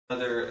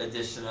Another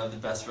edition of the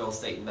Best Real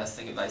Estate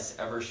Investing Advice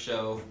Ever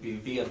show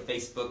via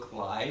Facebook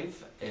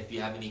Live. If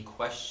you have any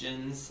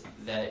questions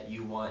that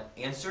you want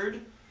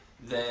answered,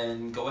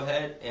 then go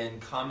ahead and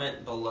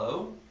comment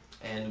below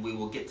and we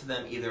will get to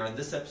them either on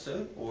this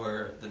episode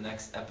or the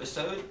next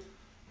episode.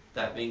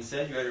 That being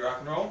said, you ready to rock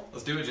and roll?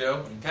 Let's do it,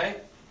 Joe. Okay.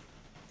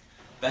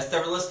 Best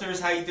ever listeners,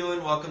 how you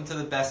doing? Welcome to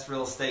the Best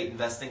Real Estate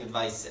Investing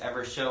Advice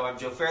Ever show. I'm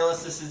Joe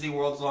Fairless. This is the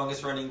world's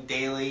longest running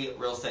daily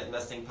real estate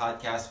investing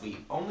podcast. We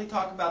only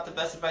talk about the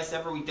best advice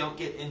ever. We don't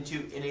get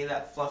into any of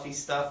that fluffy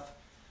stuff.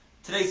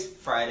 Today's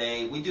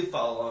Friday. We do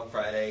follow along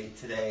Friday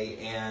today,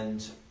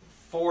 and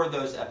for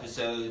those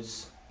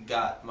episodes,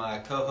 got my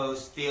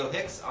co-host Theo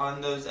Hicks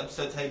on those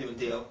episodes. How you doing,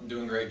 Theo? I'm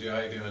doing great, Joe.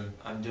 How you doing?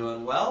 I'm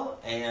doing well,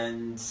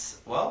 and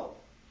well,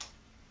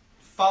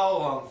 follow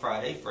along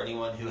Friday for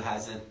anyone who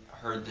hasn't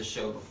heard the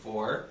show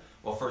before.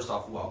 Well, first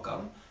off,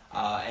 welcome.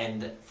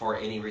 And for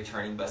any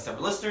returning best ever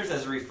listeners,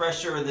 as a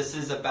refresher, this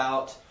is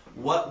about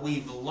what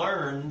we've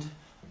learned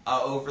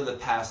over the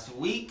past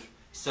week,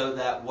 so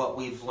that what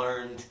we've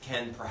learned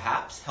can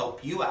perhaps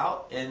help you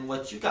out in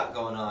what you got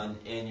going on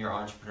in your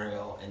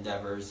entrepreneurial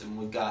endeavors. And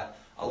we've got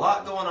a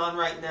lot going on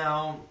right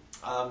now.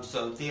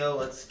 So Theo,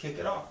 let's kick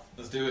it off.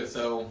 Let's do it.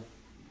 So,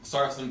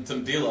 start with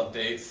some deal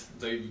updates.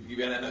 So I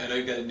know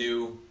you've got a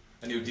new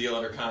deal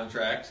under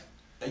contract.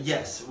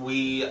 Yes,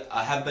 we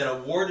have been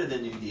awarded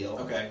a new deal.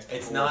 Okay.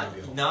 It's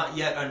not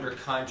yet under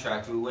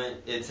contract.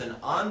 It's an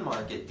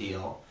on-market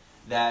deal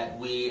that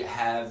we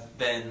have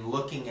been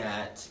looking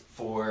at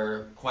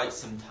for quite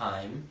some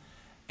time,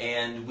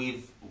 and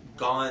we've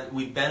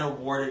been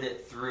awarded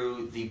it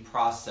through the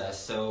process.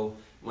 So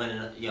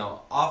when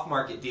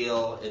off-market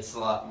deal, it's a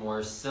lot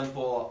more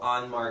simple.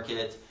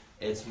 On-market,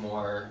 it's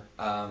more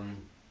a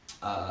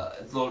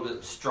little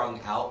bit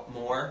strung out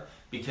more,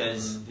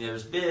 because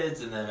there's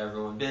bids, and then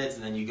everyone bids,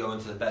 and then you go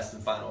into the best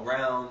and final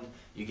round.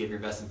 You give your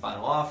best and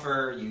final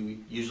offer. You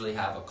usually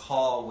have a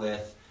call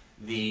with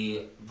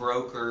the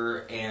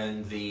broker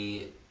and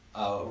the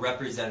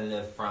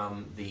representative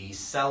from the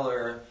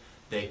seller.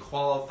 They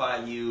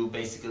qualify you,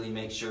 basically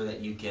make sure that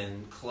you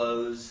can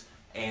close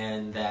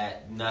and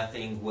that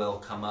nothing will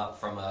come up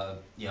from a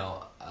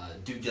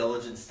due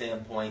diligence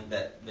standpoint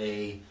that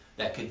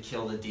could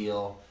kill the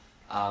deal.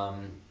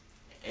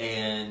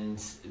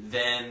 And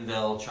then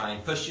they'll try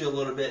and push you a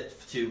little bit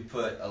to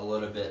pay a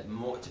little bit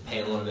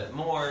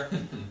more,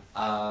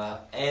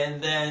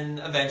 and then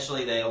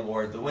eventually they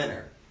award the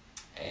winner.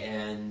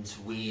 And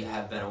we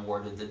have been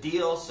awarded the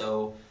deal,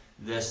 so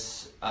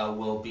this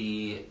will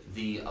be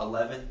the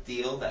 11th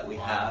deal that we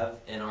have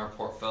in our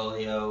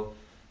portfolio,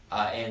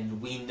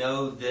 and we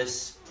know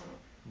this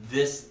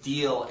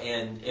deal,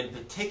 and in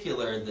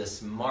particular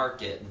this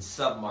market and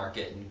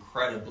sub-market,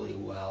 incredibly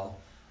well.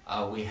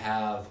 We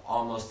have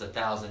almost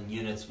 1,000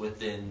 units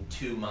within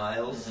 2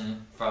 miles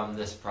from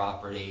this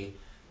property.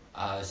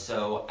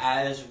 So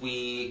as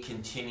we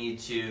continue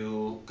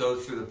to go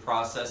through the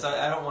process,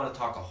 I don't want to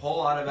talk a whole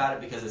lot about it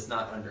because it's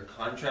not under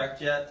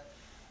contract yet.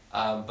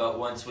 But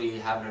once we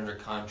have it under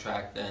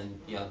contract, then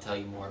I'll tell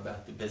you more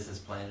about the business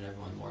plan and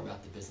everyone more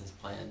about the business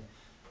plan,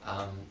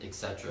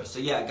 etc. So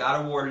yeah,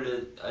 got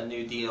awarded a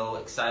new deal.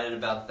 Excited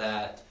about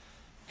that,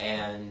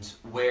 and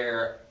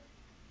where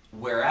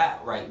we're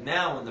at right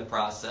now in the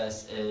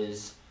process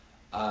is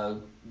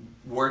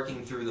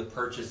working through the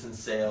purchase and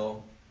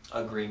sale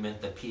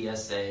agreement, the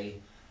PSA,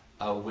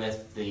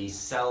 with the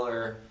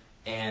seller,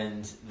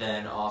 and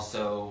then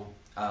also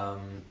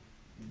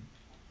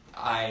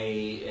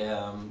I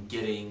am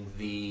getting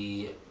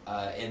the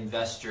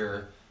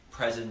investor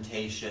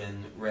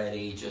presentation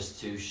ready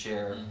just to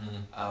share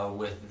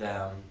with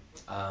them,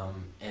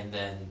 and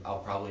then I'll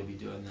probably be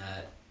doing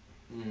that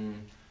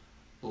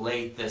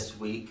late this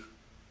week,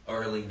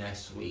 early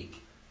next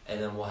week,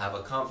 and then we'll have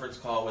a conference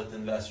call with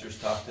investors,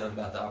 talk to them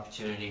about the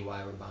opportunity,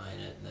 why we're buying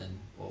it, and then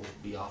we'll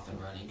be off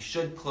and running.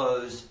 Should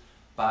close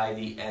by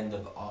the end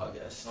of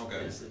August. Okay.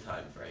 Is the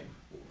time frame.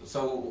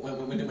 So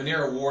when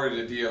you're awarded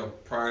a deal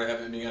prior to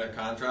having it being under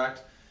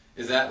contract,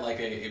 is that like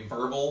a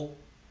verbal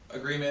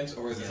agreement,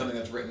 or is it something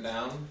that's written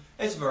down?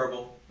 It's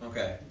verbal.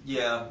 Okay.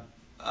 Yeah.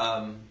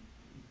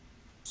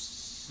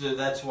 So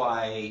that's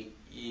why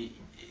in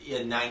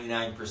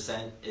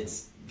 99%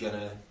 it's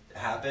gonna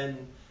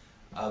happen.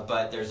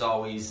 But there's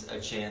always a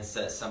chance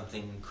that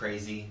something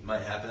crazy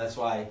might happen. That's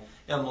why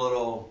I'm a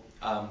little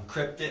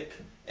cryptic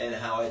in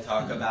how I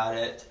talk about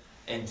it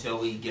until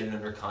we get it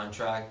under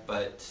contract.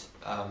 But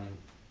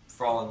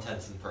for all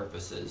intents and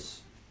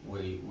purposes,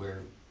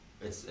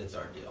 it's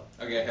our deal.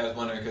 Okay, I was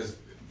wondering because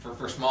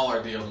for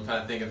smaller deals, I'm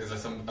trying to think if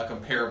there's a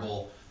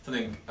comparable,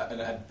 something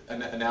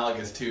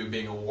analogous to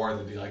being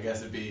awarded the deal. I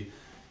guess it'd be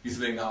you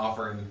submitting the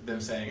offer and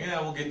them saying, yeah,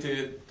 we'll get to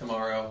it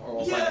tomorrow, or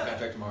we'll sign the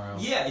contract tomorrow.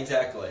 Yeah,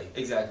 exactly.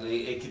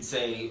 It could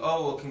say,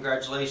 oh, well,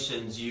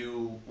 congratulations,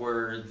 you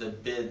were the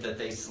bid that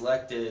they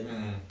selected,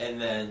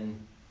 and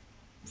then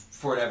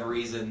for whatever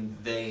reason,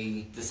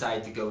 they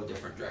decide to go a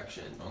different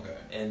direction. Okay.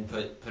 And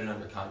put it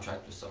under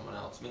contract with someone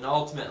else. I mean,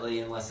 ultimately,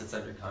 unless it's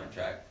under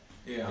contract,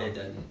 it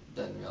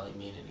doesn't really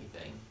mean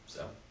anything.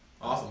 So.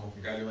 Awesome. Well,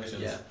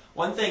 congratulations. Yeah.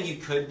 One thing you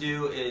could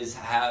do is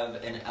have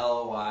an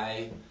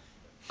LOI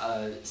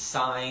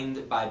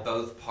signed by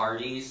both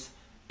parties,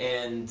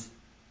 and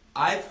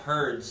I've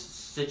heard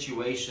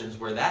situations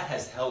where that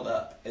has held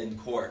up in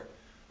court,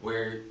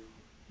 where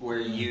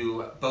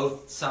you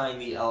both sign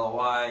the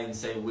LOI and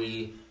say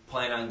we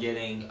plan on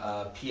getting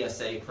a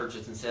PSA,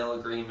 purchase and sale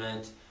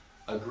agreement,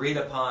 agreed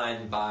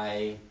upon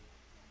by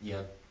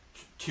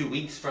 2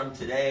 weeks from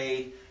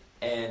today,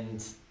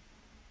 and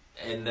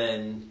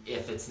then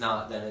if it's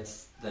not, then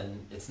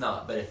it's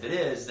not. But if it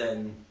is,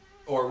 then,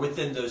 or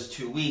within those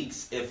 2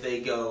 weeks, if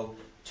they go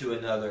to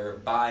another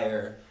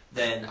buyer,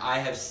 then I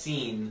have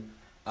seen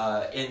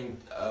in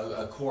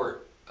a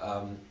court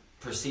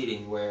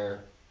proceeding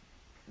where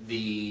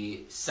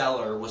the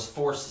seller was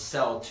forced to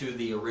sell to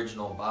the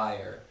original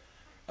buyer,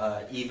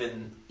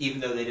 even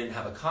though they didn't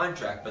have a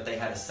contract, but they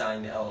had a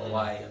signed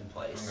LOI in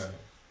place.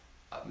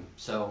 Okay.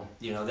 So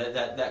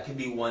that could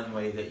be one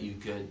way that you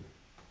could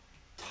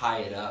tie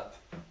it up.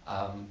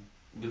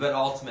 But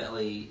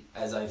ultimately,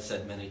 as I've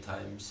said many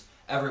times,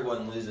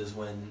 everyone loses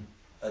when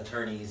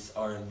attorneys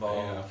are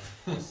involved.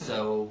 Yeah.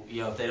 So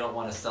if they don't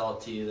want to sell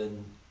it to you,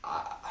 then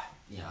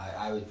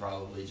I would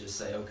probably just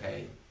say,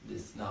 okay,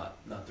 it's not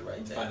the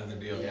right thing. Find another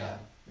deal. Yeah.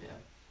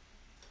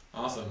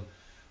 Awesome.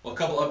 Well, a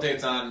couple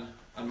updates on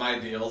my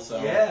deal.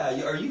 So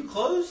yeah, are you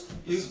closed?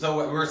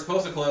 So we were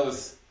supposed to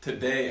close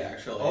today,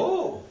 actually.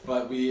 Oh.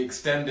 But we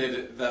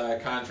extended the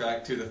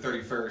contract to the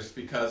 31st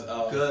because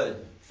of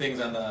things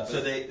on the.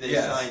 So they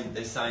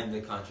signed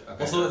the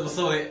contract. Okay.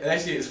 So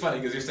actually, it's funny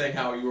because you're saying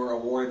how you were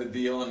awarded the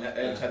deal and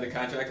had the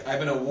contract. I've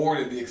been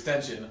awarded the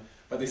extension,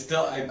 but they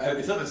still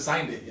haven't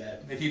signed it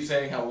yet. They keep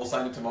saying how we'll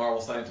sign it tomorrow.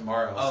 We'll sign it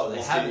tomorrow. Oh, so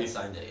they haven't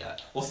signed it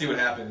yet. We'll see what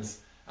happens.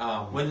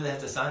 When do they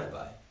have to sign it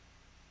by?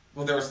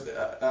 Well, there was.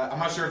 I'm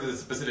not sure if there's a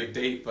specific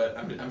date, but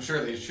I'm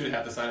sure they should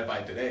have to sign it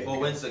by today. Well,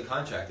 when's the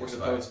contract? We're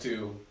supposed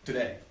to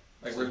today.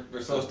 Like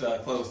we're supposed to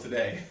close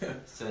today.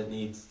 So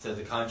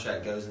the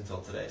contract goes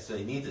until today. So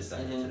they need to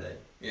sign it today.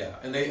 Yeah,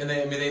 and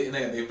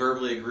they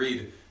verbally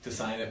agreed to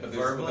sign it, but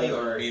verbally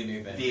or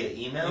anything via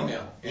email.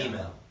 Yeah.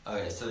 Email.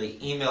 Okay, so they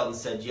emailed and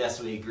said yes,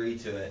 we agree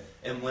to it.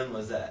 And when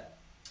was that?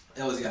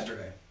 It was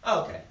yesterday.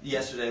 Oh, okay.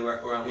 Yesterday,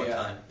 around what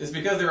time? It's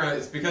because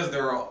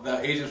the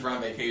agents were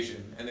on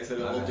vacation, and they said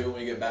that we'll do it when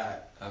we get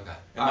back. Okay.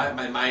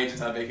 And my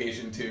agent's on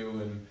vacation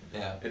too, and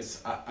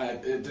there's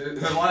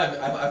a lot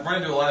of I've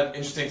run into a lot of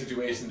interesting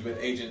situations with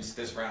agents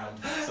this round.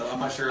 So I'm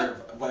not sure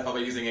if I'll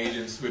be using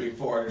agents moving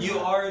forward. You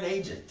are an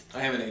agent.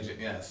 I am an agent,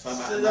 yes.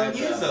 So don't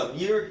use them.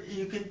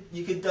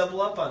 You could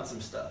double up on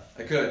some stuff.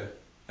 I could,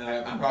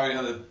 and I'm probably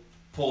gonna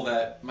pull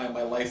my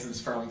license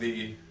from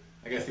the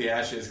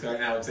ashes, because right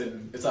now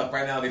it's up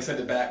right now. They sent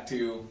it back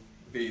to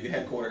the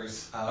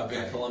headquarters up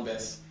in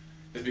Columbus,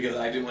 just because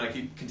I didn't want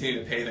to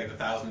continue to pay like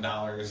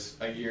 $1,000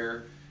 a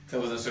year because I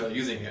wasn't necessarily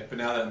using it. But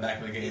now that I'm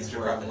back in the game, I should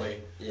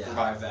probably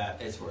revive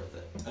that. It's worth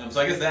it.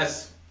 So I guess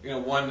that's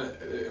one.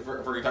 If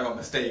we're talking about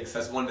mistakes,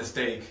 that's one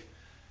mistake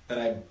that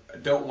I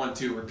don't want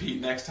to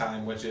repeat next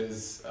time, which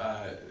is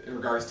in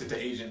regards to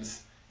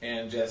agents,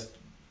 and just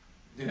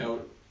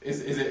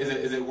is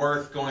it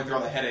worth going through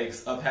all the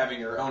headaches of having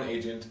your own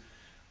agent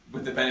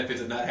with the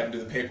benefits of not having to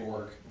do the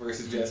paperwork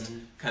versus just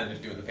kind of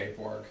just doing the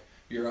paperwork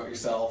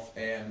yourself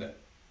and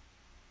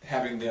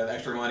having the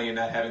extra money and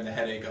not having the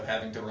headache of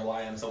having to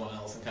rely on someone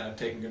else and kind of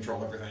taking control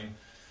of everything.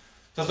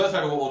 So that's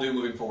probably what we'll do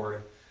moving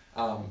forward.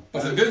 But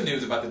the good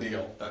news about the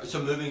deal.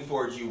 So moving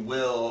forward, you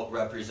will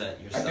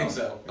represent yourself. I think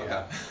so.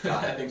 Okay. Yeah.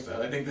 I think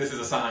so. I think this is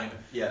a sign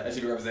that I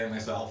should be representing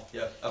myself.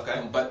 Yep.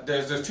 Okay. But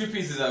there's two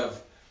pieces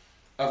of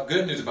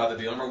good news about the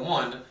deal. Number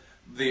one,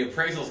 the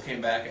appraisals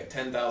came back at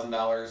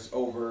 $10,000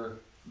 over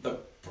the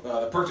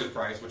purchase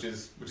price, which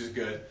is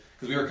good,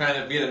 because we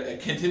had a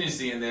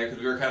contingency in there because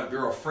we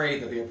were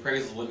afraid that the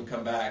appraisals wouldn't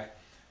come back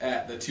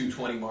at the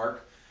 220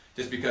 mark,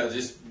 just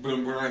because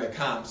when we're running the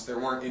comps, there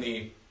weren't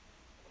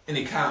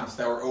any comps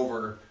that were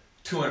over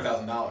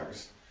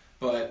 $200,000,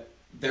 but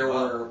there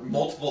were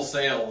multiple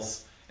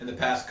sales in the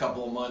past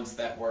couple of months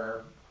that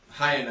were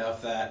high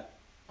enough that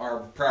our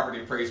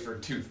property appraised for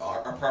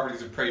our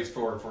properties appraised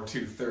for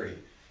 $230.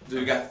 So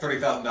we got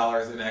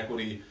 $30,000 in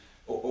equity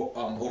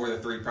over the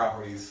three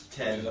properties.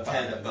 10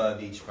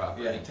 above each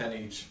property. Yeah, 10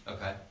 each.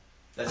 Okay,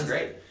 that's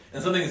great.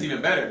 And something that's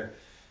even better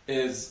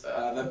is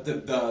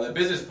the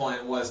business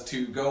plan was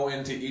to go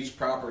into each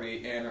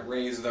property and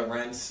raise the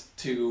rents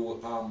to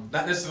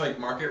not necessarily like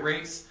market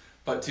rates,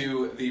 but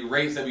to the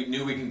rates that we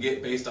knew we can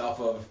get based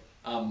off of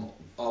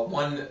a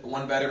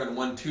one bedroom and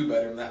 1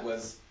 2-bedroom that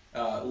was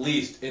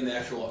leased in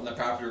the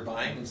property we're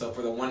buying. And so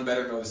for the 1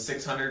 bedroom it was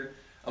 $600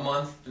 a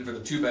month, and for the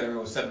 2-bedroom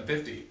it was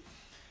 $750.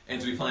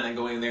 And so we plan on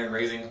going in there and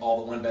raising all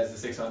the 1 beds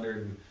to $600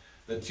 and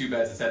the 2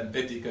 beds to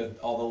 $750 because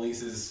all the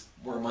leases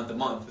were month to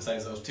month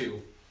besides those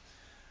two.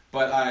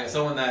 But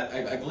someone that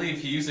I believe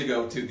he used to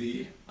go to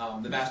the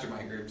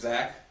mastermind group,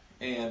 Zach,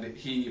 and I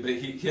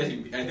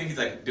think he's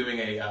like doing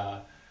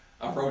a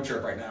road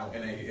trip right now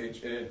in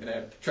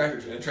a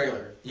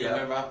trailer. You know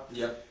what I'm talking about?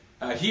 Yep.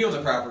 He owns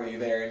a property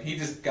there, and he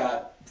just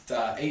got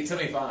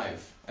 $875,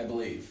 I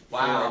believe,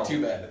 wow, for a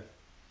 2-bed.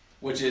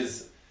 which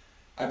is,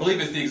 I believe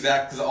it's the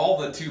exact, because all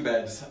the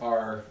 2-beds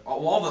are,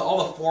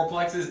 all the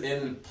fourplexes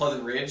in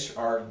Pleasant Ridge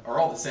are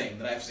all the same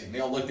that I've seen. They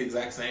all look the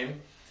exact same.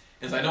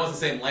 And so I know it's the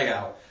same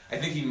layout. I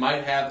think he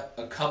might have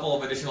a couple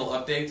of additional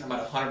updates. I'm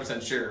not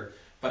 100% sure.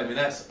 But I mean,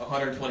 that's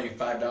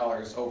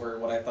 $125 over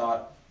what I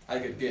thought I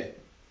could get.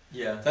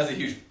 Yeah. That's a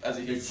huge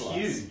It's plus.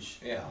 huge.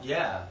 Yeah.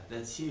 Yeah,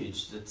 that's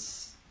huge.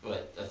 That's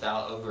what,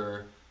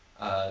 over,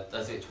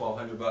 let's say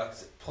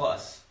 $1,200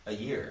 plus a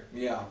year.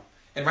 Yeah.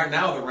 And right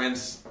now the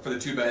rents for the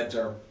 2-beds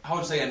are, I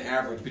would say on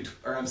average,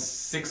 around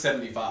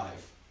 $675.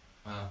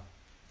 Wow.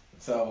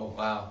 So.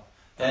 Wow.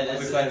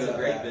 That's a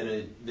great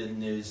bit of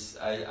news.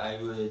 I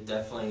would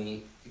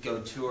definitely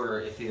go tour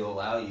if he'll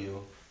allow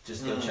you.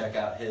 Just go check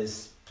out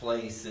his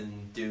place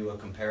and do a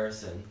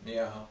comparison.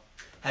 Yeah.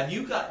 Have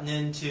you gotten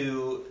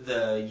into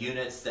the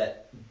units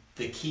that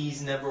the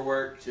keys never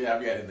worked? Yeah,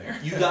 we got in there.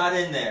 You got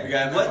in there. We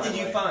got in there What did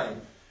you find?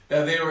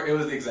 It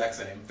was the exact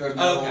same. There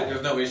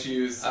was no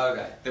issues.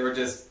 Okay. They were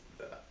just.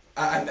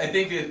 I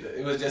think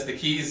it was just the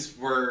keys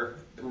were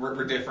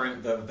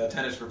different. The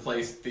tenants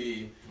replaced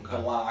the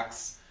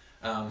locks.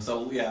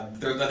 So yeah,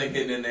 there's nothing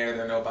hidden in there.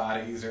 There are no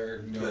bodies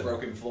or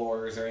broken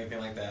floors or anything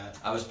like that.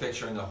 I was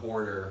picturing a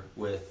hoarder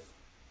with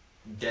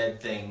dead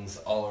things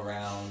all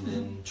around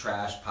and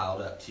trash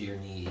piled up to your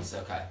knees.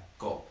 Okay,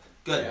 cool,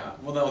 good. Yeah.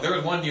 Well, no, there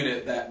was one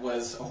unit that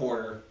was a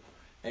hoarder,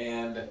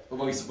 and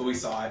we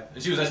saw it,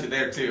 and she was actually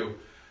there too.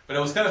 But it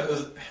was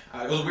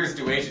a weird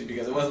situation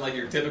because it wasn't like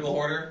your typical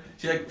hoarder.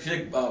 She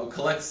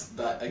collects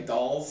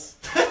dolls,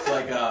 so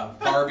like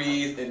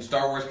Barbies and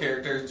Star Wars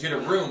characters. And she had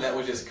a room that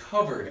was just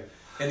covered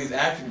in these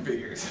action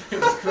figures. It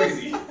was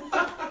crazy.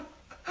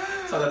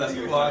 So that's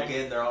you walk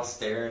in, they're all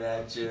staring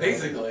at you.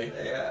 Basically.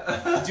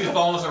 Yeah. She was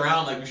following us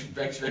around like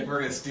we're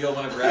going to steal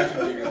one of her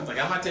action figures. I was like,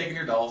 I'm not taking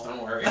your dolls,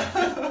 don't worry.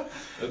 That's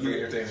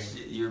pretty entertaining.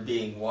 You're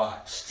being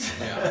watched.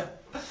 Yeah.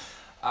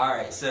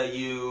 Alright, so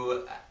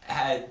you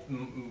had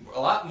a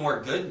lot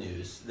more good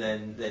news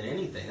than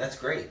anything. That's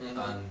great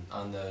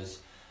on those.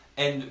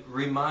 And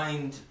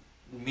remind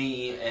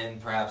me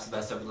and perhaps the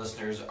best of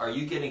listeners, are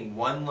you getting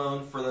one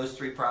loan for those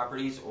 3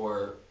 properties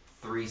or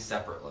 3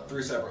 separate loans?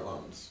 3 separate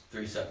loans.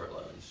 3 separate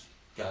loans.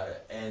 Got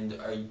it. And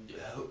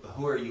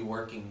who are you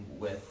working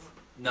with?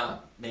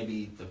 Not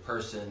maybe the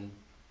person,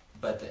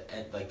 but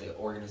the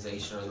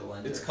organization or the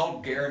lender. It's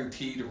called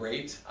guaranteed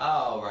rate.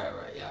 Oh, right,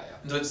 yeah.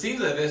 So it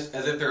seems as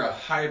if they're a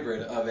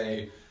hybrid of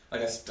a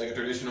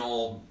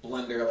traditional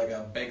lender, like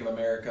a Bank of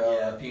America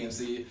or a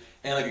PNC,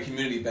 and like a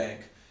community bank.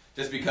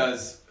 Just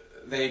because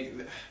they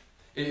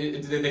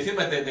seem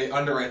like they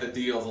underwrite the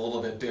deals a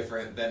little bit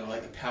different than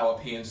like how a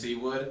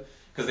PNC would,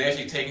 because they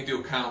actually take into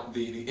account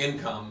the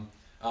income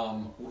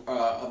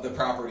of the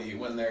property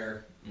when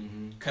they're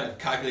kind of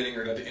calculating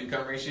their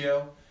debt-to-income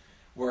ratio.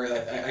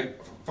 Whereas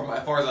from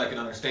as far as I can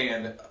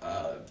understand,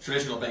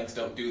 traditional banks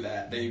don't do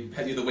that. They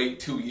have you to wait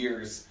 2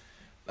 years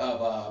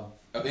of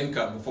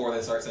income before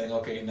they start saying,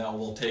 okay, now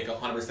we'll take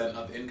 100%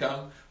 of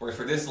income. Whereas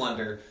for this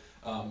lender,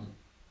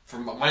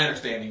 from my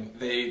understanding,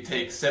 they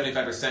take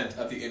 75%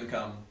 of the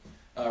income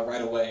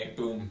right away.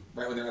 Boom,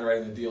 right when they're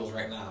underwriting the deals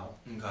right now.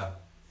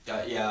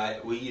 Okay.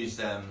 We use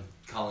them.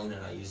 Colleen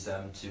and I use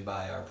them to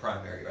buy our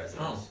primary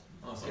residence.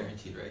 Oh, awesome.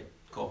 Guaranteed rate.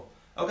 Cool.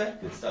 Okay,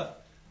 good stuff.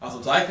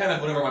 Awesome. So I kind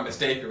of went over my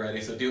mistake already.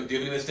 So do you have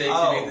any mistakes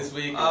you made this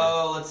week?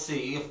 Oh, let's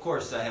see. Of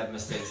course I have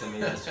mistakes I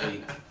made this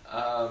week.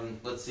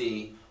 Let's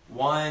see.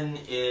 One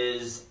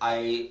is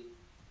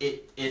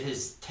it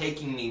is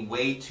taking me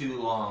way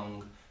too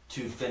long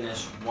to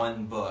finish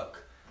one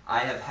book. I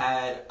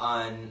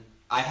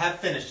have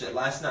finished it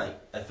last night.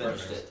 I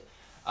finished it.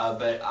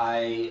 But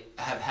I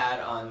have had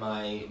on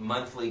my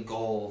monthly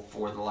goal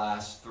for the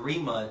last 3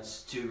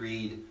 months to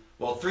read,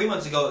 3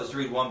 months ago it was to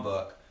read 1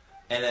 book,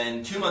 and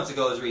then 2 months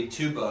ago it was to read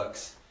 2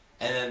 books,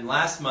 and then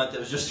last month it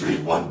was just to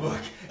read 1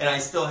 book, and I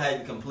still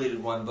hadn't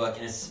completed 1 book,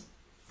 and it's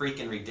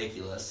freaking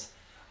ridiculous.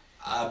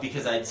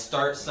 Because I'd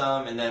start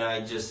some, and then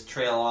I'd just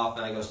trail off,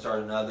 and I'd go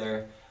start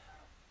another,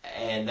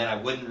 and then I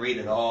wouldn't read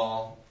it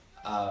all.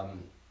 I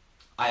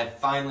have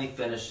finally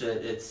finished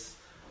it. It's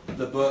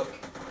the book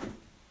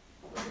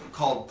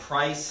called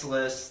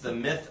Priceless, The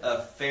Myth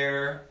of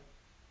Fair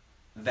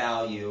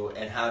Value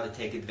and How to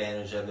Take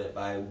Advantage of It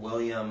by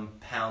William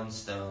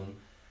Poundstone.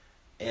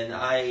 And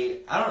I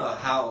don't know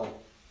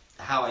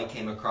how I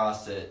came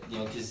across it,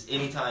 because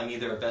anytime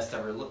either a best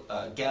ever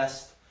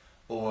guest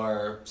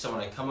or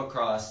someone I come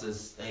across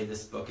says, hey,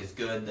 this book is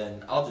good,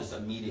 then I'll just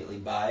immediately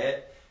buy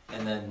it,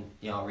 and then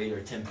I'll read it,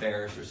 or Tim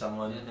Ferriss or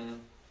someone.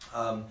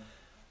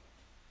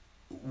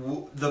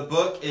 The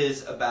book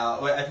is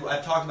about,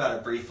 I've talked about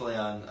it briefly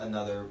on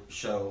another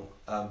show,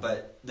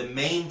 but the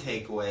main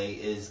takeaway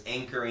is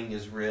anchoring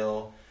is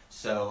real.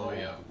 So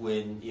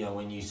when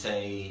you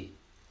say,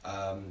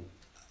 I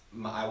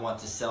want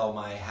to sell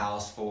my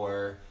house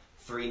for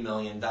 $3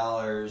 million,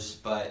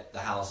 but the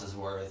house is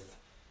worth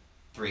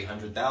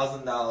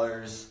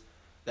 $300,000,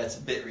 that's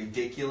a bit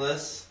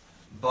ridiculous,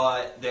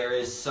 but there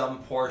is some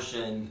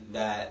portion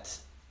that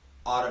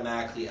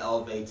automatically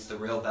elevates the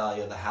real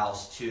value of the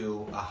house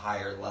to a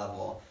higher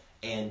level,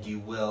 and you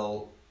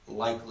will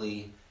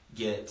likely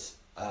get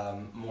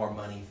more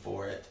money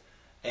for it.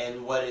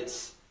 And what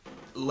it's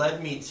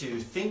led me to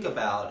think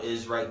about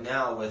is right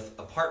now with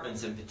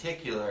apartments in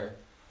particular,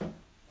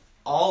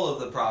 all of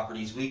the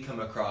properties we come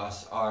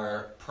across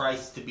are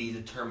priced to be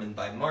determined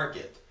by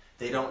market.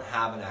 They don't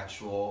have an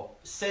actual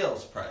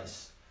sales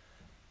price.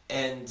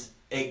 And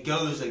it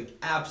goes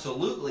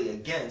absolutely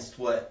against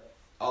what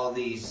all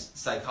these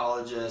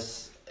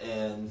psychologists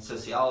and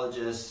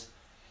sociologists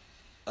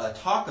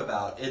talk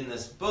about in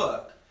this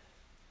book,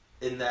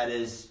 and that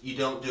is you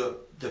don't do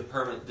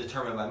it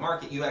determined by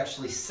market. You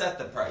actually set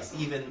the price,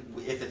 even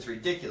if it's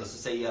ridiculous. So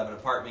say you have an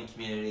apartment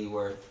community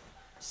worth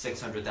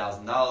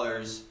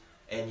 $600,000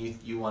 and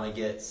you want to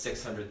get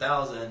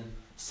 $600,000,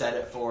 set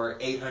it for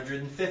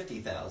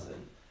 $850,000,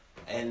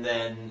 and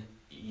then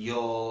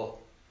you'll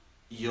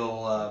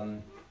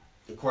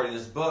according to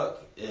this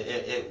book,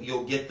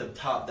 you'll get the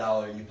top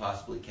dollar you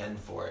possibly can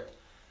for it.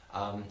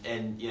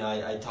 And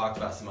I talked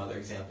about some other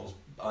examples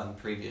on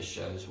previous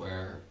shows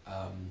where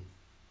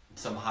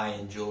some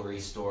high-end jewelry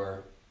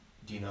store.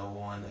 Do you know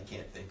one? I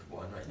can't think of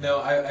one right now.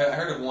 No, I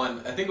heard of one.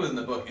 I think it was in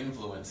the book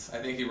Influence.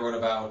 I think he wrote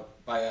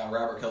about by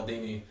Robert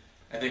Cialdini.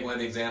 I think one of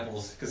the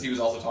examples, because he was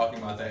also talking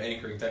about that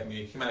anchoring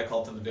technique. He might have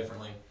called it something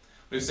differently.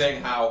 But he was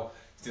saying how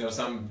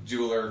some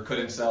jeweler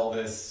couldn't sell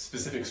this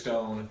specific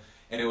stone,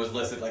 and it was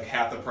listed like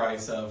half the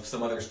price of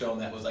some other stone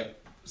that was like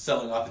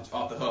selling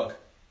off the hook,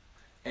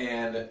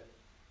 and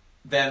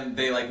then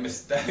they I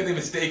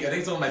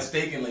think someone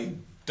mistakenly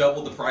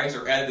doubled the price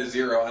or added a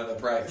zero out of the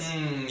price.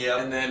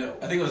 Yeah. And then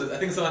I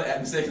think someone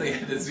mistakenly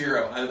added a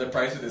zero out of the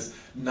price of this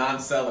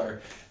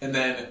non-seller, and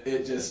then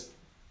it just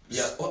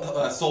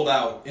sold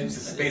out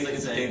basically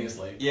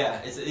instantaneously.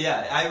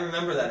 Yeah, I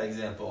remember that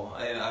example.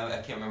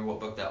 I can't remember what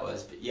book that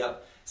was, but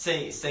yep,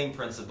 same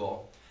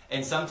principle.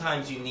 And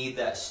sometimes you need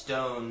that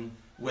stone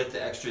with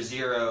the extra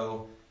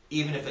zero,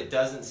 even if it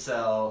doesn't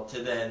sell,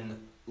 to then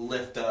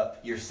lift up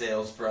your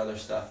sales for other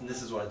stuff. And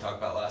this is what I talked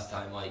about last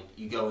time. Like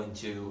you go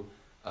into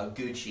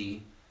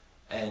Gucci,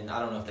 and I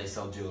don't know if they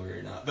sell jewelry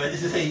or not, but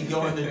you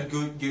go into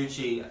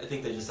Gucci. I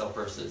think they just sell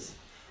purses,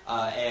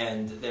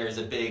 and there's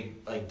a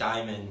big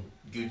diamond,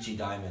 Gucci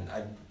diamond.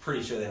 I'm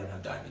pretty sure they don't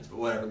have diamonds, but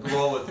whatever.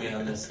 Roll with me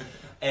on this.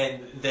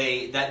 And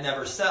that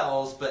never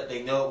sells, but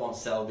they know it won't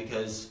sell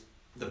because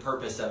the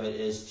purpose of it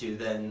is to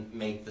then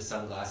make the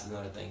sunglasses and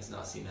other things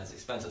not seem as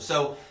expensive.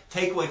 So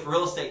takeaway for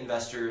real estate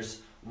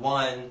investors: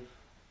 one,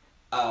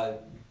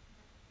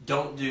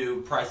 don't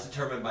do price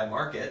determined by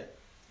market.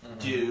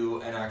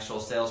 Do an actual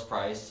sales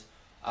price.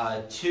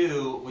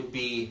 Two would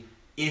be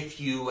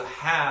if you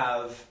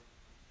have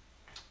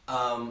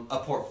a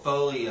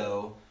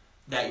portfolio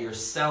that you're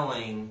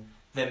selling,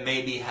 then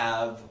maybe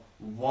have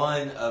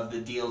one of the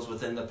deals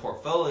within the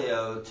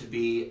portfolio to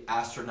be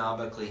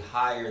astronomically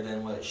higher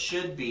than what it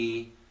should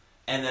be,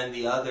 and then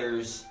the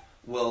others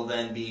will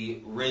then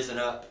be risen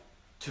up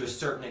to a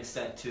certain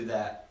extent to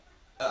that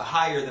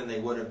higher than they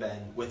would have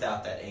been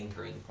without that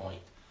anchoring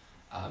point.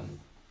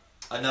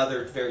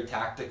 Another very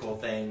tactical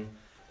thing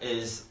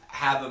is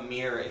have a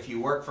mirror. If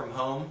you work from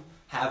home,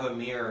 have a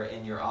mirror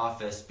in your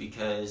office,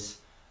 because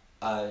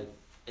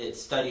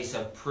studies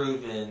have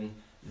proven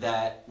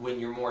that when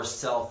you're more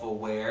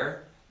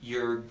self-aware,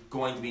 you're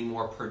going to be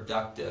more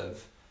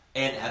productive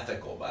and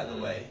ethical, by the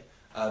way,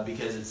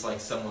 because it's like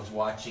someone's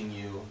watching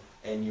you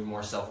and you're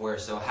more self-aware.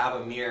 So have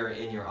a mirror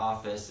in your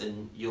office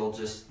and you'll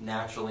just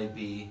naturally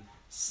be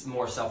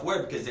more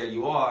self-aware because there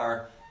you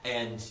are,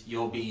 and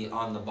you'll be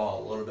on the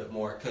ball a little bit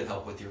more. It could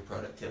help with your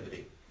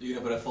productivity. You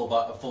gonna put a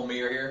full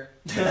mirror here?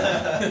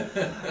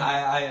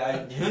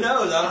 I who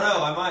knows? I don't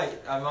know. I might.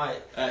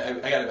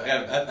 I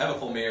have a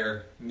full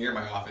mirror near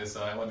my office,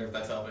 so I wonder if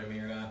that's helping me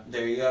or not.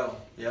 There you go.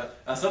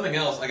 Yep. Something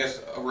else, I guess.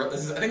 I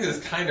think this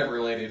is kind of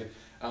related,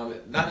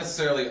 not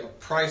necessarily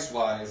price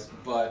wise,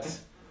 but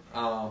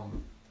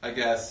I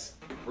guess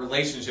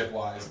relationship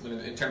wise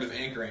in terms of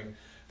anchoring.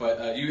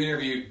 But you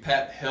interviewed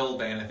Pat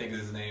Hillban, I think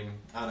is his name,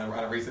 on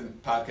a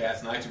recent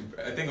podcast, and I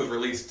think it was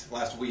released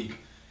last week.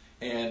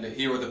 And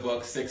he wrote the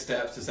book 6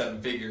 Steps to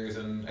 7 Figures,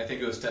 and I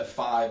think it was step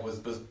 5 was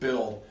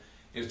build.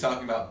 He was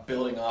talking about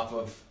building off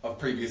of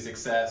previous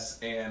success,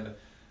 and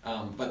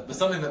but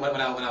something that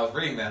when I was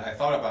reading that I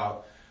thought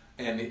about,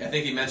 and I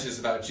think he mentioned this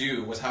about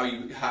you, was how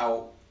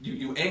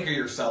you anchor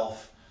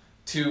yourself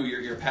to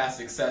your past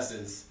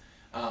successes.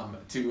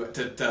 To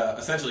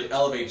essentially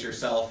elevate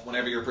yourself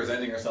whenever you're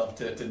presenting yourself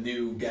to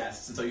new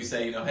guests. And so you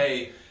say,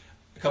 hey,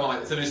 come on,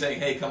 instead of just saying,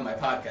 hey, come to my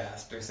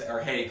podcast,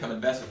 or hey, come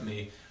invest with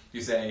me, you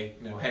say,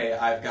 hey,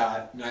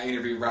 I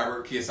interviewed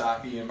Robert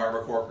Kiyosaki and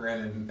Barbara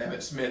Corcoran and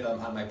Emmett Smith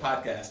on my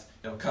podcast.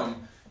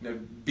 Come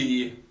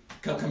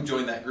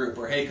join that group.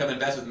 Or hey, come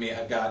invest with me.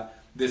 I've got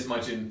this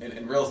much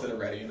in real estate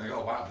already. And I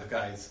go, oh, wow, this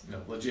guy's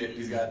legit.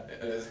 He's got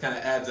it kind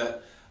of adds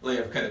that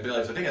layer of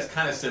credibility. So I think that's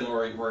kind of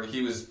similar where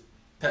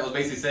Pat was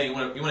basically saying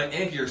you want to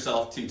anchor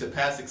yourself to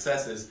past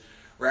successes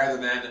rather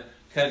than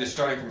kind of just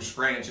starting from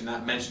scratch and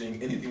not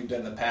mentioning anything you've done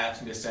in the past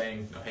and just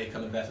saying, hey,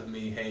 come invest with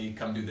me. Hey,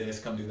 come do this,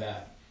 come do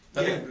that. So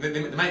yeah. I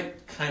think they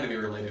might kind of be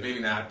related, maybe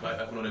not, but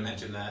I want to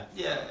mention that.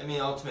 Yeah, I mean,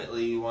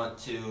 ultimately you want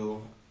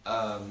to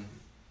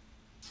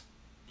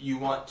you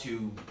want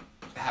to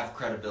have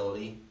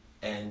credibility,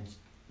 and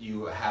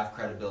you have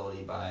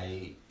credibility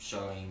by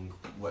showing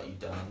what you've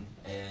done.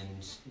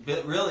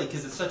 But really,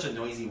 because it's such a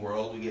noisy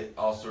world, we get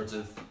all sorts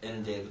of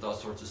inundated with all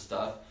sorts of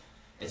stuff.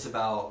 It's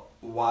about,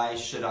 why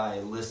should I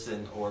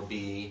listen or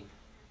be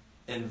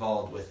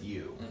involved with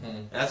you?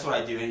 And that's what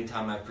I do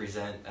anytime I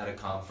present at a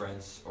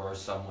conference or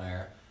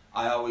somewhere.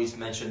 I always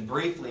mention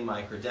briefly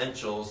my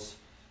credentials,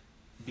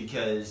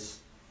 because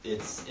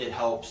it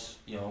helps,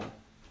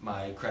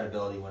 my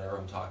credibility whenever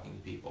I'm talking to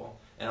people.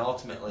 And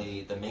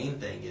ultimately, the main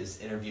thing is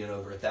interviewing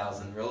over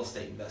 1,000 real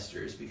estate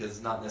investors, because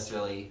it's not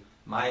necessarily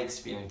my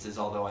experiences,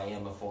 although I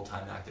am a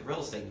full-time active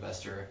real estate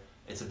investor.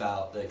 It's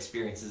about the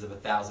experiences of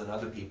 1,000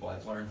 other people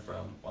I've learned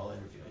from while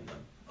interviewing them.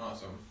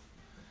 Awesome.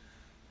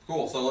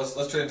 Cool. So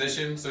let's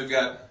transition. So we've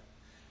got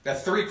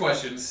 3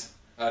 questions,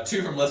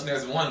 2 from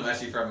listeners and 1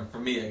 actually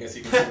from me. I guess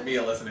you can consider me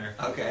a listener.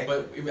 Okay.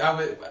 But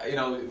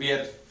we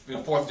had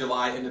 4th of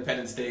July,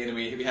 Independence Day, and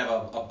we have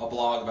a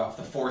blog about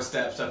the 4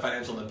 steps of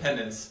financial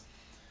independence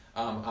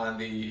on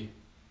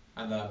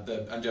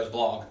Joe's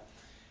blog.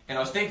 And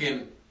I was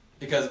thinking,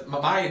 because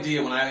my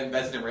idea when I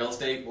invested in real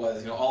estate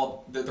was,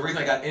 the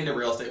reason I got into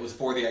real estate was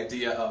for the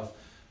idea of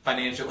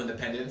financial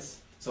independence.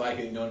 So I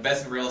could,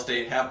 invest in real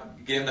estate,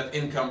 get enough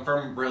income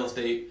from real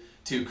estate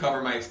to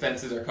cover my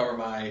expenses or cover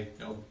my,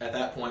 at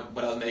that point,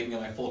 what I was making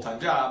on my full-time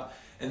job.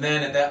 And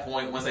then at that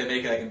point, once I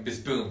make it, I can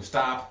just boom,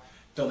 stop,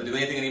 don't have to do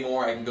anything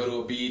anymore. I can go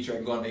to a beach, or I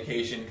can go on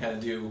vacation, kind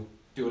of do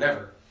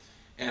whatever.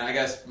 And I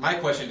guess my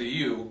question to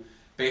you,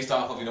 based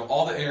off of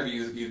all the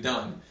interviews you've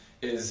done,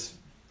 is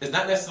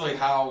not necessarily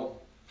how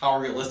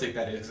realistic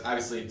that is.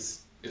 Obviously,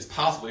 it's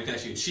possible you can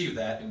actually achieve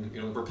that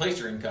and replace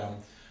your income.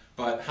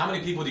 But how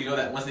many people do you know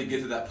that once they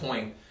get to that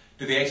point,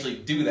 do they actually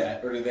do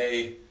that, or do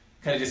they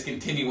kind of just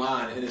continue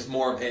on and it's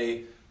more of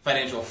a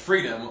financial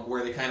freedom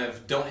where they kind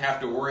of don't have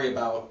to worry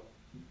about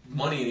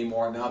money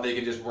anymore? Now they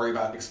can just worry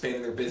about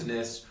expanding their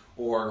business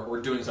or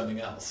doing something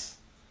else.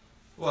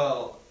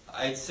 Well,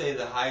 I'd say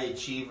the high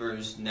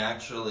achievers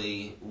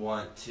naturally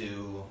want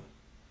to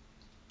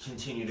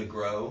continue to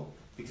grow,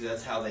 because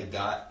that's how they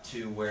got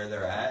to where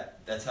they're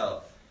at. That's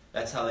how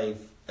they've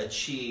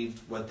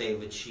achieved what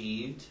they've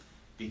achieved,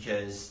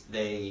 because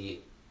they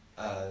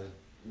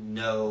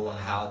know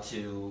how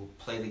to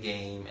play the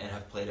game and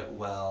have played it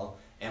well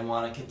and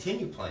want to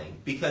continue playing,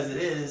 because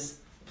it is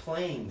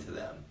playing to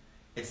them.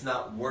 It's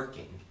not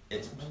working.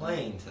 It's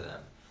playing to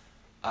them.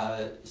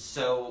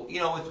 So,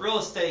 with real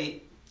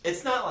estate,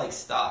 it's not like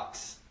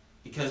stocks,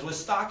 because with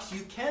stocks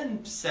you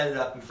can set it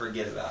up and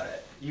forget about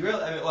it.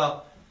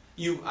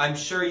 I'm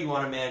sure you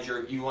want to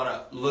manage you want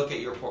to look at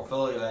your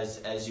portfolio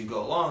as you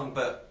go along,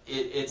 but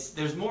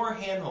there's more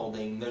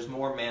hand-holding, there's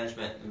more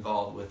management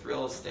involved with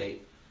real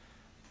estate.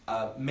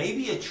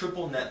 Maybe a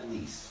triple net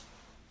lease.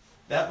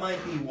 That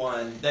might be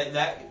one.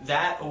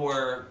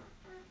 Or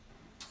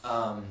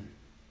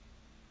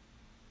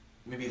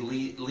maybe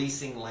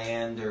leasing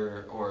land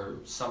or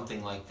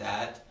something like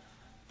that.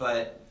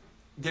 But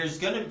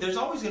there's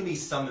always gonna be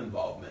some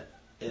involvement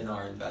in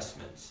our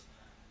investments.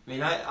 I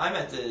mean, I'm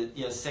at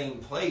the same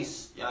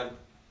place.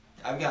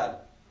 I've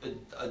got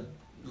a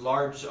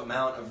large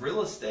amount of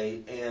real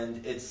estate,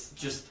 and it's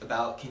just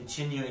about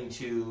continuing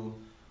to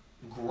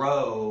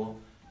grow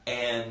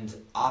and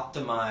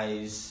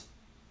optimize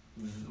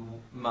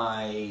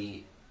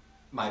my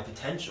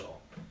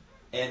potential.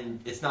 And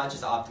it's not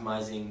just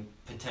optimizing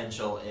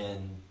potential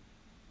in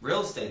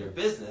real estate or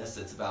business,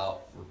 it's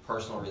about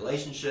personal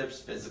relationships,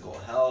 physical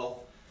health.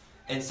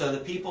 And so the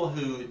people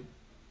who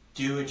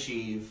do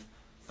achieve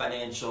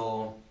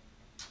financial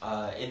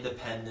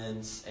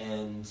independence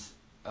and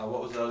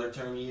what was the other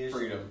term you used?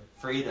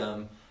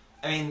 Freedom.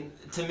 I mean,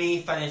 to me,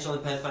 financial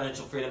independence,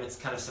 financial freedom, it's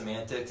kind of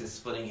semantics, it's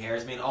splitting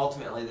hairs. I mean,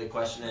 ultimately the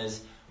question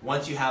is,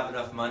 once you have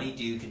enough money,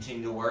 do you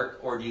continue to work,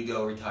 or do you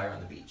go retire on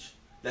the beach?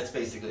 That's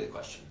basically the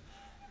question.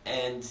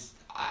 And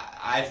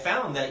I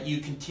found that you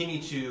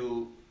continue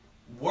to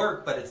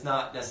work, but it's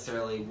not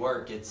necessarily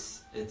work,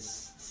 it's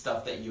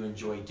stuff that you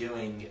enjoy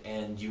doing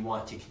and you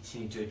want to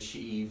continue to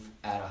achieve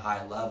at a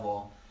high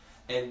level.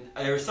 And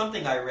there was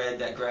something I read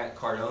that Grant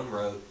Cardone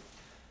wrote,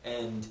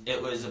 and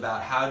it was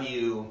about how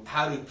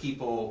do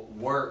people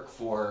work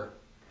for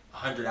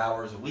 100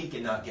 hours a week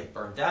and not get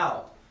burnt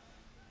out?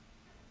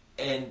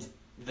 And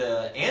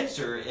the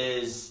answer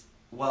is,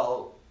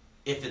 well,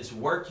 if it's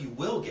work, you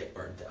will get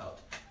burnt out.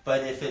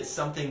 But if it's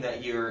something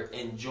that you're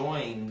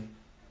enjoying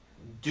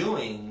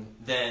doing,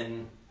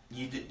 then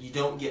you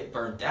don't get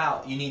burnt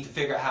out. You need to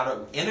figure out how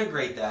to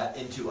integrate that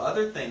into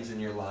other things in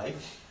your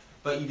life,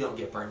 but you don't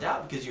get burnt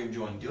out because you're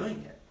enjoying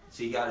doing it.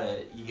 So you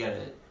gotta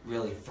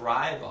really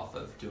thrive off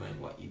of doing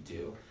what you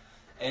do.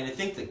 And I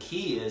think the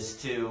key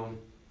is to,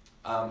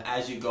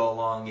 as you go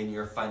along in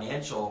your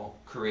financial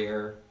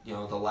career, the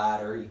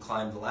ladder, you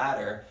climb the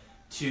ladder,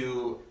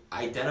 to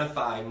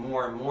identify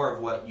more and more of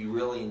what you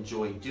really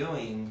enjoy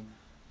doing.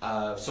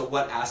 So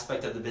what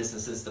aspect of the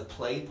business is the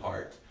play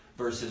part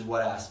versus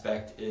what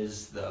aspect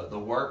is the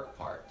work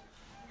part,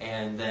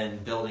 and then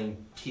building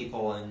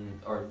people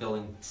or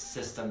building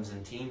systems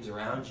and teams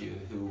around you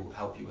who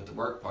help you with the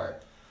work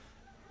part.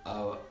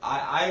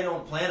 I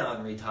don't plan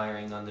on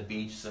retiring on the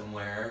beach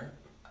somewhere,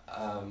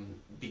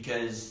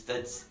 because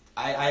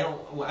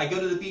I go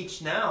to the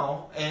beach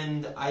now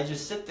and I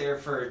just sit there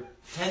for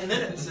 10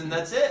 minutes and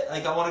that's it.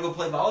 Like, I want to go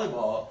play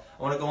volleyball.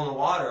 I want to go in the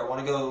water. I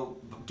want to go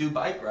do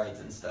bike rides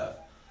and stuff.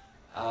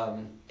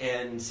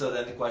 And so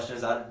then the question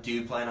is, do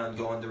you plan on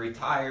going to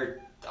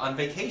retire on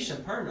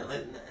vacation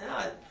permanently?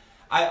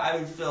 I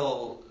would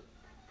feel,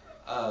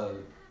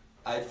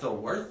 I'd feel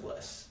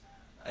worthless.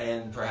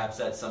 And perhaps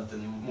that's something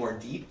more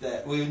deep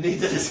that we would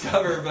need to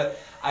discover, but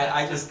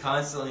I just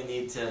constantly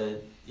need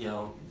to,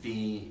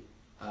 be,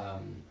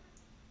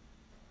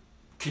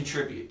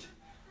 contribute.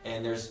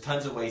 And there's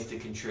tons of ways to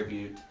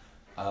contribute,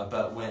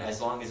 but as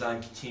long as I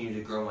continue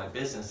to grow my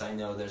business, I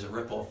know there's a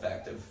ripple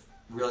effect of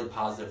really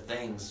positive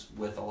things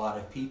with a lot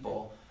of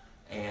people,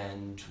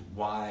 and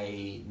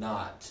why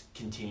not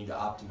continue to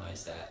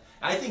optimize that?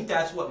 I think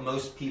that's what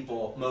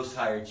most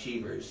high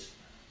achievers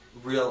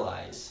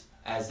realize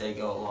as they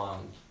go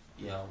along.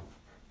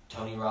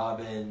 Tony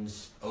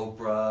Robbins,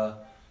 Oprah,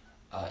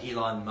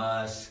 Elon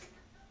Musk,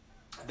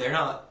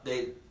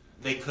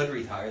 they could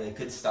retire, they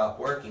could stop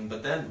working,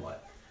 but then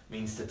what? I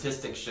mean,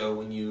 statistics show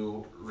when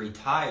you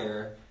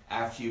retire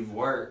after you've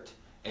worked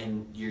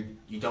and you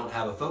don't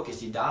have a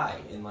focus, you die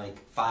in like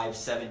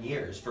 5-7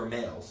 years, for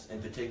males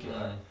in particular.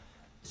 Mm-hmm.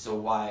 So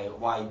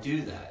why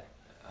do that?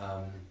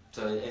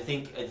 So I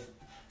think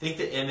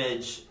the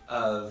image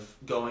of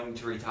going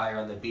to retire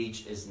on the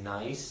beach is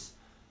nice,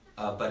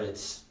 but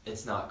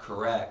it's not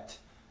correct.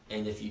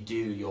 And if you do,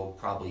 you'll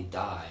probably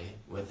die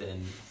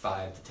within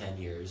 5 to 10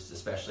 years,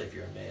 especially if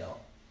you're a male.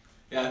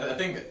 Yeah, I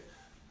think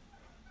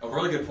a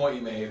really good point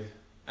you made.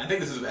 I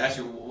think this is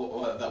actually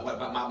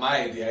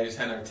my idea. I just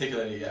hadn't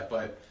articulated it yet.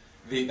 But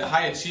the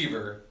high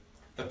achiever,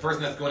 the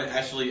person that's going to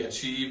actually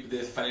achieve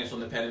this financial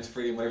independence,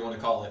 freedom, whatever you want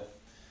to call it,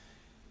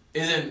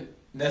 isn't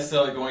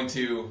necessarily going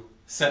to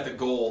set the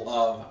goal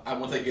of,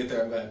 once I get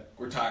there, I'm going to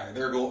retire.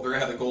 They're going to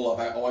have the goal of,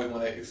 I always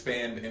want to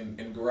expand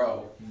and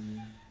grow. Mm-hmm.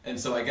 And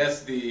so I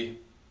guess the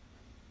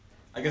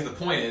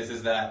point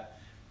is that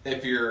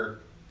if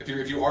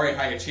you are a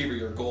high achiever,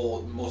 your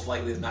goal most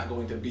likely is not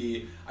going to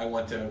be, I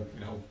want to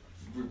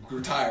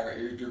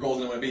retire. Your goal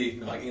is going to be,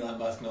 like Elon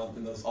Musk and all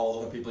those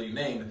other people you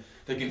named,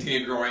 to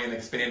continue growing and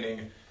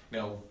expanding,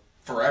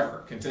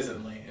 forever,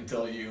 consistently,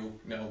 until you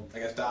I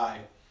guess die.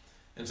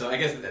 And so I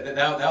guess that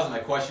was my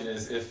question: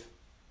 is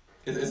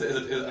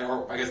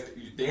or I guess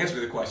the answer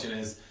to the question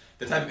is,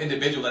 the type of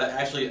individual that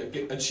actually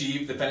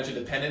achieve the financial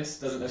independence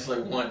doesn't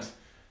necessarily want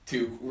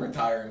to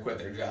retire and quit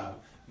their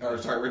job, or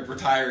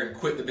retire and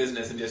quit the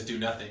business and just do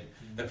nothing.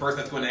 Mm-hmm. The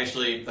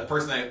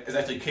person that is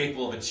actually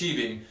capable of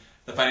achieving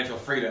the financial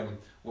freedom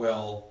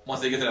will,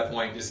 once they get to that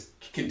point, just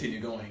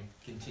continue going,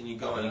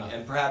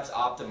 and perhaps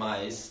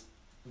optimize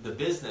the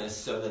business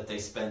so that they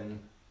spend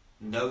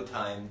no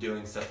time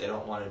doing stuff they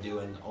don't want to do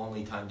and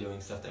only time doing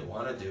stuff they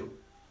want to do.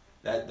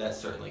 That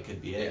certainly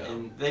could be it. Yeah.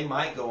 And they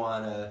might go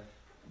on a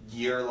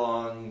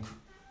year-long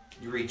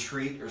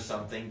retreat or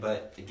something,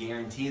 but I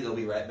guarantee they'll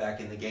be right back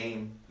in the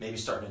game, maybe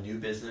starting a new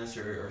business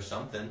or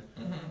something,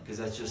 because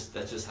that's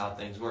just how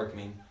things work. I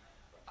mean,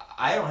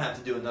 I don't have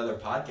to do another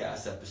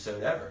podcast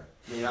episode ever.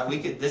 I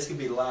mean, this could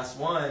be the last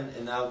one,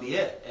 and that'll be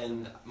it,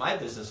 and my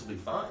business will be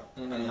fine.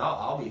 Mm-hmm. I mean,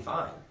 I'll be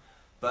fine,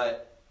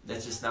 but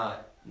that's just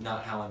not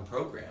how I'm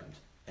programmed,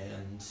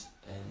 and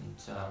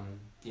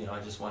I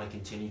just want to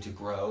continue to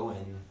grow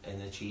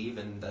and achieve,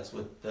 and that's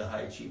what the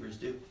high achievers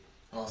do.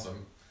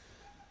 Awesome.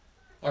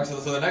 All right, so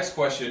the next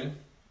question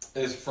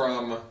is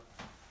from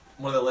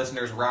one of the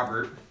listeners,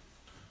 Robert,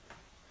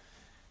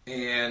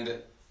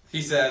 and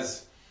he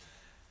says,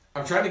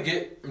 I'm trying to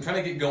get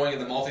going in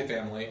the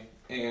multifamily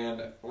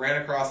and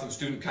ran across some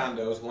student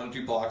condos 1 to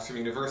 2 blocks from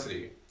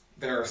university.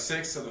 There are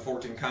 6 of the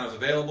 14 condos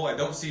available. I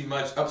don't see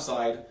much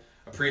upside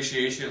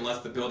appreciation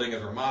unless the building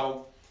is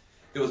remodeled.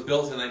 It was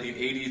built in the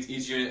 1980s.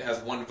 Each unit has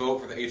 1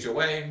 vote for the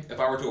HOA. If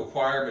I were to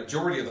acquire a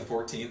majority of the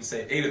 14,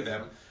 say 8 of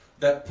them,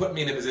 that put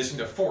me in a position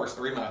to force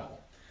a remodel.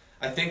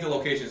 I think the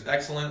location is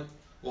excellent,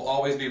 will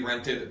always be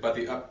rented, but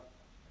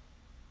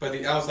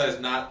the outside is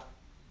not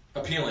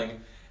appealing,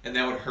 and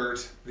that would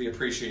hurt the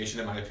appreciation,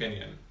 in my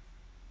opinion.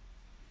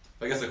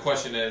 I guess the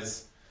question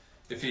is,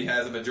 if he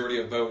has a majority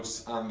of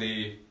votes on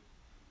the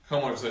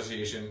homeowner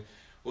association,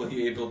 will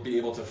he be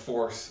able to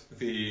force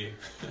the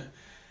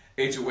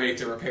HOA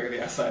to repair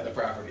the outside of the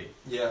property?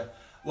 Yeah.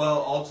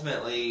 Well,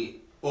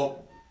 ultimately,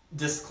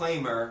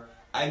 disclaimer,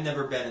 I've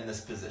never been in this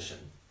position.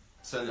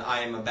 So I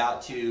am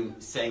about to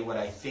say what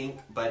I think,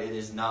 but it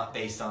is not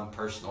based on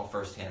personal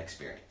first-hand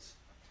experience.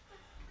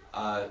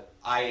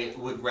 I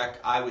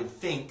would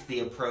think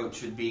the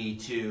approach would be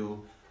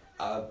to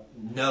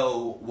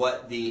know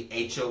what the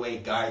HOA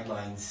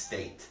guidelines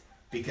state,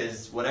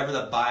 because whatever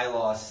the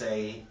bylaws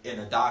say in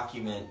a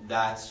document,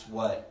 that's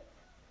what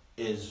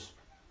is,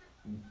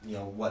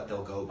 what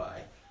they'll go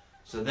by.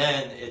 So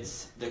then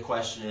the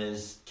question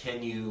is,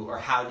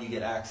 how do you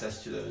get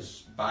access to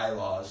those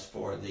bylaws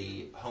for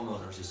the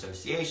homeowners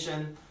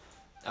association?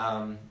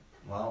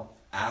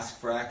 Ask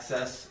for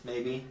access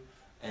maybe,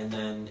 and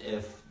then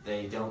if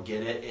they don't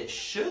get it. It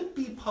should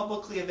be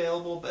publicly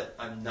available, but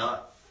I'm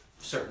not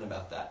certain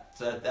about that.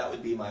 So that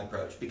would be my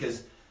approach,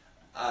 because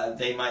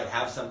they might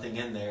have something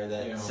in there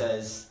that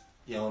says,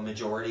 a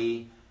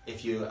majority.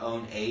 If you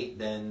own 8,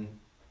 then,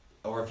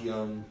 or if you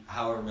own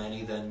however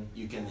many, then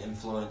you can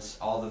influence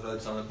all the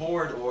votes on the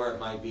board, or it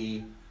might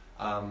be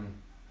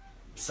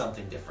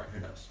something different. Who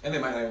knows? And they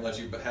might not even let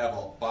you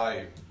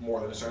buy more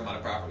than a certain amount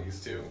of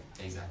properties too.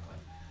 Exactly.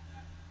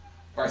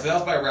 All right, so that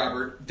was by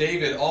Robert.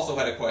 David also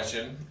had a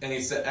question, and he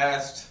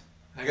asked,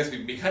 I guess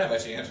we kind of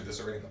actually answered this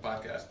already in the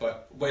podcast,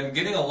 but when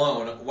getting a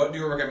loan, what do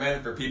you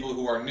recommend for people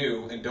who are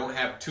new and don't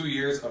have 2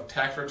 years of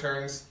tax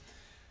returns,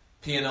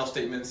 P&L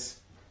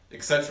statements,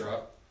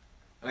 etc.?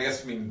 And I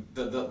guess,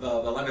 the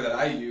lender that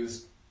I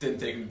used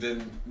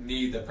didn't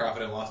need the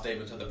profit and loss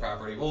statements of the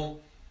property. Well,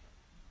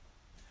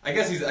 I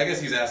guess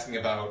he's asking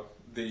about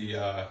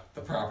the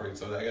property,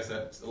 so I guess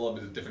that's a little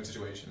bit of a different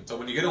situation. So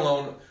when you get a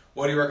loan,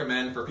 what do you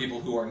recommend for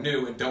people who are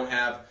new and don't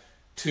have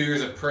 2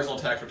 years of personal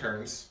tax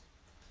returns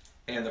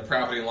and the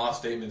property and loss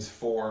statements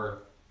for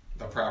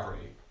the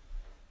property?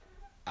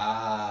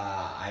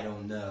 I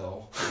don't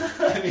know.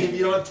 If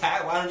you don't have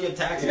tax, why don't you have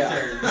tax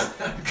returns?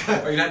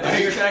 Are you not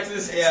doing your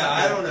taxes? Yeah,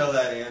 I don't know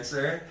that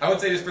answer. I would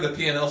say just for the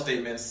P&L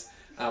statements,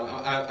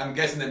 I'm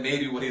guessing that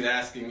maybe what he's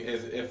asking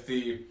is if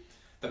the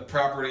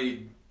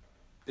property,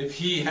 if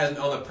he hasn't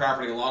owned the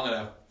property long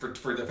enough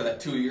for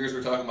that 2 years we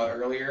were talking about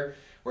earlier,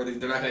 where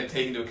they're not going to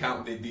take into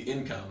account the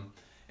income.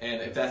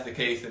 And if that's the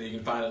case, then you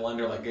can find a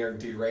lender like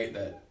Guaranteed Rate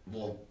that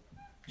will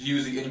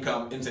use the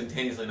income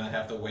instantaneously, not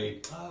have to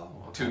wait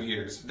 2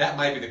 years. That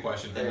might be the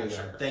question. There I'm you not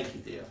go. sure. Thank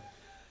you, Theo.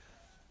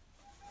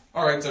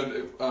 All right,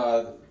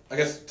 so I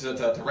guess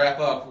to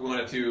wrap up, we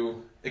wanted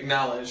to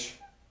acknowledge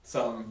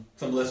some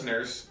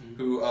listeners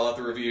who left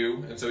a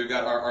review. And so we've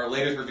got our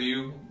latest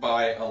review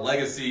by a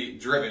Legacy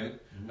Driven.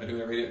 Do you want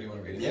to read it? Do you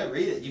want to read it? Yeah,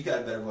 read it. You've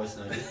got a better voice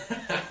than I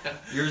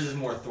do. Yours is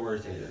more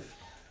authoritative.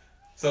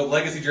 So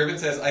Legacy Driven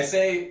says, I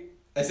say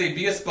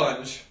be a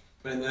sponge,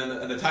 and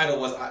then the title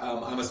was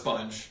I'm a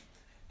sponge.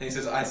 And he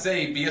says, I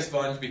say be a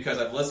sponge because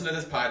I've listened to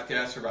this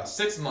podcast for about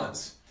 6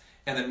 months,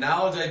 and the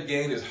knowledge I've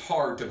gained is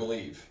hard to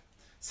believe.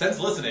 Since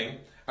listening,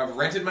 I've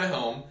rented my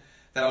home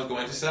that I was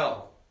going to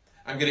sell.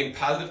 I'm getting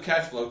positive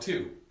cash flow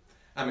too.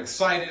 I'm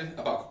excited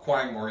about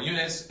acquiring more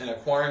units and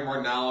acquiring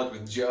more knowledge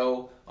with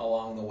Joe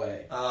along the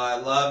way. I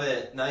love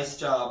it. Nice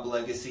job,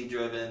 Legacy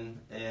Driven,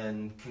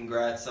 and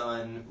congrats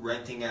on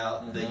renting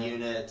out the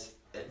unit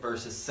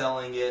versus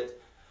selling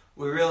it.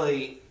 We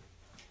really,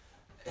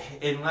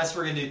 unless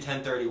we're going to do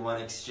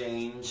 1031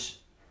 exchange,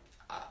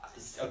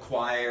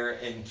 acquire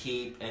and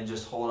keep and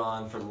just hold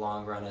on for the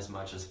long run as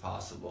much as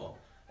possible.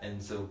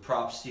 And so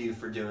props to you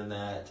for doing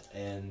that,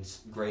 and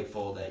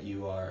grateful that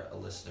you are a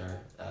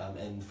listener.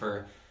 And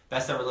for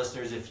best ever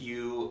listeners, if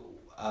you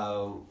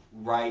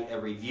write a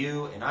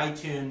review in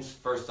iTunes,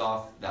 first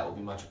off, that will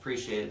be much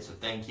appreciated, so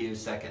thank you.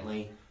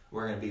 Secondly,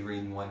 we're going to be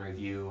reading one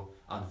review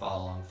on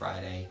Follow on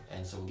Friday,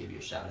 and so we'll give you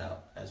a shout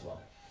out as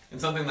well.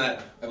 And something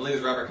that I believe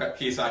is Robert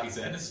Kiyosaki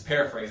said, this is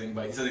paraphrasing,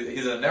 but he said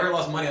he's never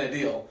lost money on a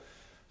deal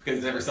because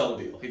he never sells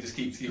a deal.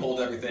 He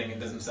holds everything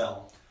and doesn't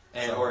sell.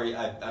 And or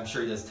I'm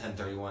sure he does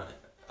 1031.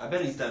 I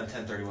bet he's done a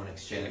 1031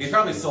 exchange. He's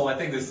probably sold. I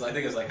think it's like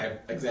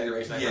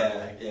exaggeration.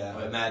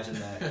 Yeah. Imagine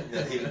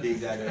that. He would be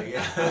exaggerating.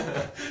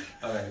 Yeah.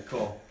 All right.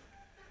 Cool.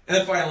 And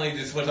then finally,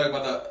 just want to talk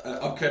about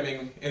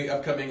the any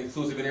upcoming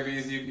exclusive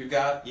interviews you've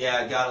got. Yeah,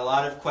 I got a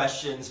lot of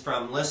questions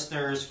from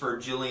listeners for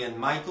Jillian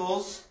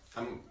Michaels.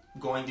 I'm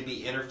going to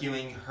be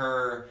interviewing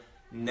her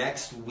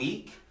next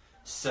week.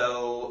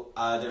 So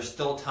there's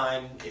still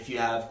time if you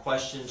have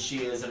questions.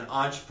 She is an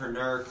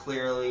entrepreneur,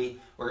 clearly.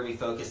 We're going to be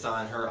focused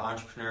on her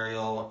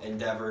entrepreneurial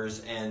endeavors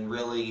and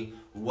really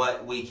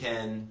what we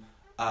can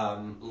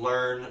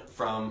learn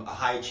from a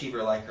high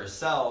achiever like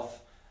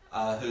herself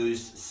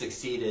who's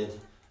succeeded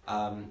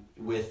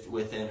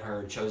within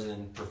her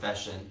chosen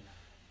profession.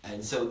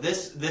 And so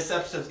this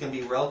episode is going to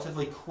be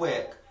relatively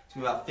quick. It's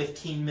going to be about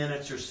 15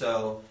 minutes or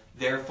so.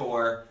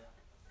 Therefore,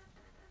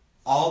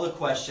 all the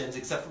questions,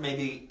 except for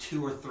maybe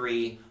 2 or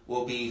 3,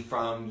 will be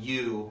from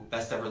you,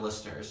 best ever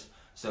listeners.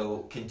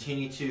 So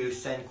continue to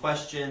send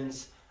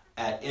questions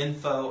at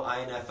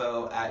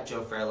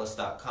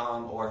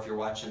info@joefrailus.com, or if you're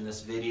watching this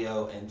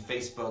video in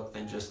Facebook,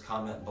 then just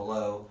comment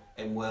below,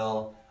 and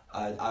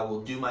I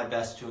will do my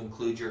best to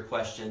include your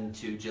question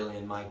to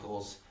Jillian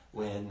Michaels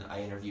when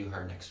I interview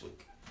her next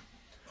week.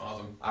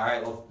 Awesome. All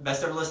right, well,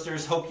 best ever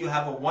listeners, hope you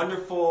have a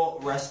wonderful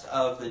rest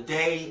of the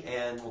day,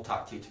 and we'll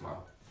talk to you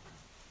tomorrow.